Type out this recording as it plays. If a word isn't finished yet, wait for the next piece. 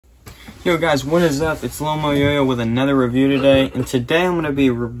Yo guys, what is up? It's Yoyo with another review today, and today I'm going to be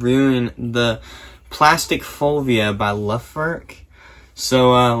reviewing the plastic Fulvia by Luftverk.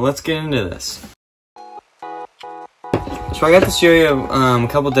 So let's get into this. So I got this yo-yo a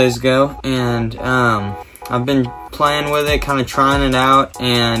couple days ago, and I've been playing with it, kind of trying it out,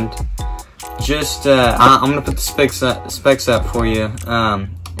 and just I'm going to put the specs up for you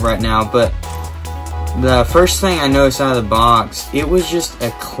right now, but the first thing I noticed out of the box, it was just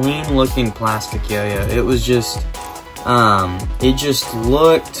a clean looking plastic yo-yo. It was just, it just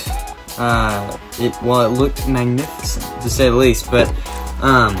looked, it looked magnificent to say the least, but,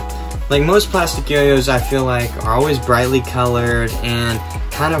 like most plastic yo-yos I feel like are always brightly colored and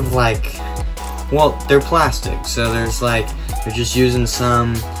kind of like, well, they're plastic, so there's like, they're just using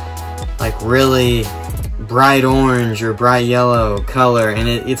some like really bright orange or bright yellow color, and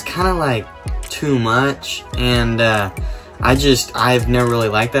it's kind of like too much, and I've never really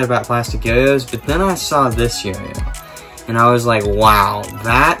liked that about plastic yo-yos. But then I saw this yo-yo and I was like, wow,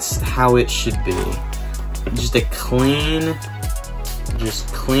 that's how it should be. Just a clean,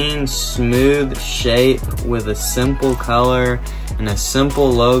 smooth shape with a simple color and a simple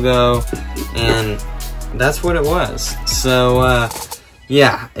logo, and that's what it was. So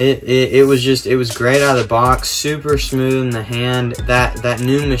yeah, it was great out of the box, super smooth in the hand. That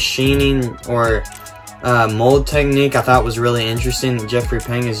new machining or mold technique I thought was really interesting that Jeffrey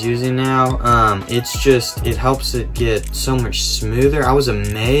Peng is using now. It helps it get so much smoother. I was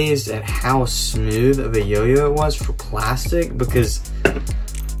amazed at how smooth of a yo-yo it was for plastic, because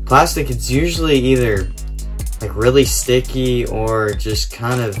plastic, it's usually either like really sticky or just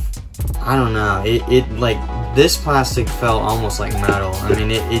kind of, I don't know, it like, this plastic felt almost like metal. I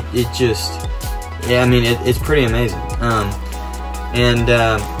mean, it just, yeah, I mean, it's pretty amazing.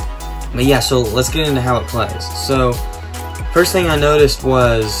 But yeah, so let's get into how it plays. So, first thing I noticed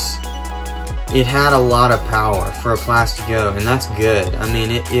was it had a lot of power for a plastic yo, and that's good. I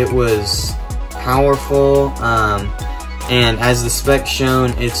mean, it was powerful, and as the spec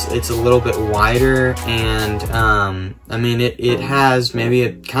shown, it's a little bit wider, and I mean, it has maybe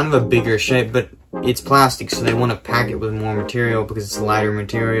a kind of a bigger shape, but it's plastic, so they want to pack it with more material because it's a lighter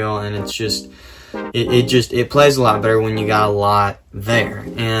material, and it's just, it plays a lot better when you got a lot there.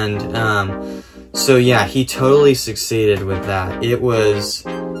 And so yeah, he totally succeeded with that. It was,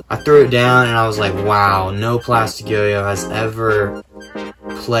 I threw it down and I was like, wow, no plastic yo-yo has ever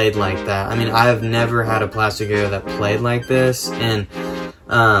played like that. I mean, I have never had a plastic yo-yo that played like this, and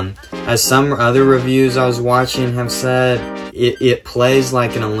as some other reviews I was watching have said, it plays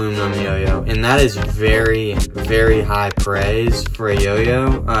like an aluminum yo-yo, and that is very, very high praise for a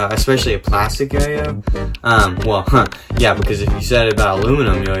yo-yo, especially a plastic yo-yo. Well, yeah, because if you said it about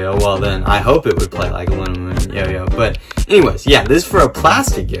aluminum yo-yo, well then I hope it would play like aluminum yo-yo. But anyways, yeah, this is for a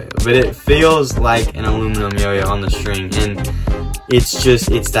plastic yo-yo, but it feels like an aluminum yo-yo on the string, and it's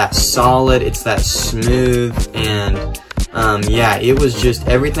just, it's that solid, it's that smooth, and yeah, it was just,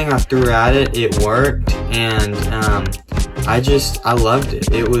 everything I threw at it, it worked, and I loved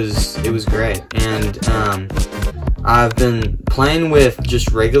it. It was great, and I've been playing with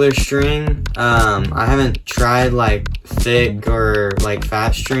just regular string. I haven't tried like thick or like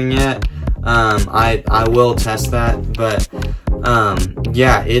fat string yet. I will test that, but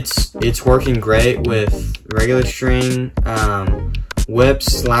yeah, it's working great with regular string. Whips,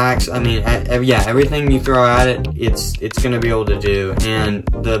 slacks, I mean, yeah, everything you throw at it, it's gonna be able to do. And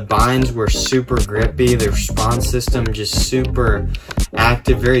the binds were super grippy, the response system just super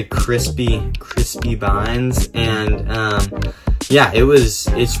active, very crispy binds, and yeah,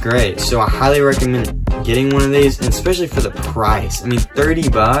 it's great. So I highly recommend getting one of these, and especially for the price. I mean, 30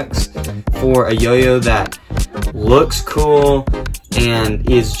 bucks for a yo-yo that looks cool and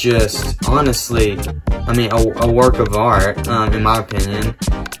is just, honestly, I mean, a work of art, in my opinion.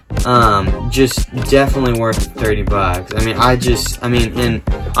 Just definitely worth 30 bucks. I mean, and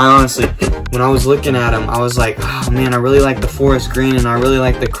I honestly, when I was looking at them, I was like, oh man, I really like the forest green and I really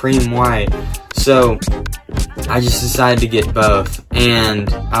like the cream white. So I just decided to get both,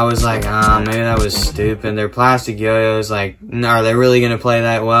 and I was like, maybe that was stupid. They're plastic yo-yos, like, are they really gonna play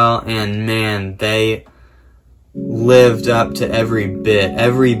that well? And man, they lived up to every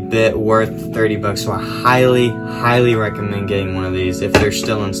bit worth 30 bucks. So I highly recommend getting one of these if they're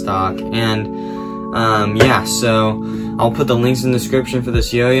still in stock. And yeah, so I'll put the links in the description for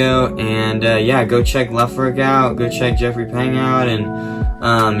this yo-yo, and yeah, go check Luftverk out, go check Jeffrey Peng out,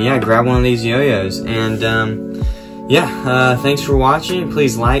 and yeah, grab one of these yo-yos. And yeah, thanks for watching.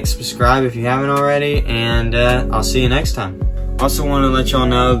 Please like, subscribe if you haven't already, and I'll see you next time. Also want to let y'all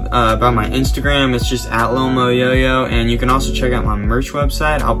know about my Instagram. It's just @LilMoYoyo, and you can also check out my merch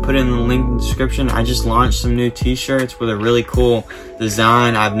website. I'll put it in the link in the description. I just launched some new t-shirts with a really cool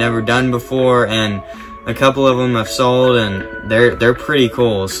design I've never done before, and a couple of them have sold, and they're pretty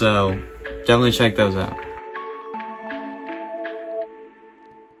cool, so definitely check those out.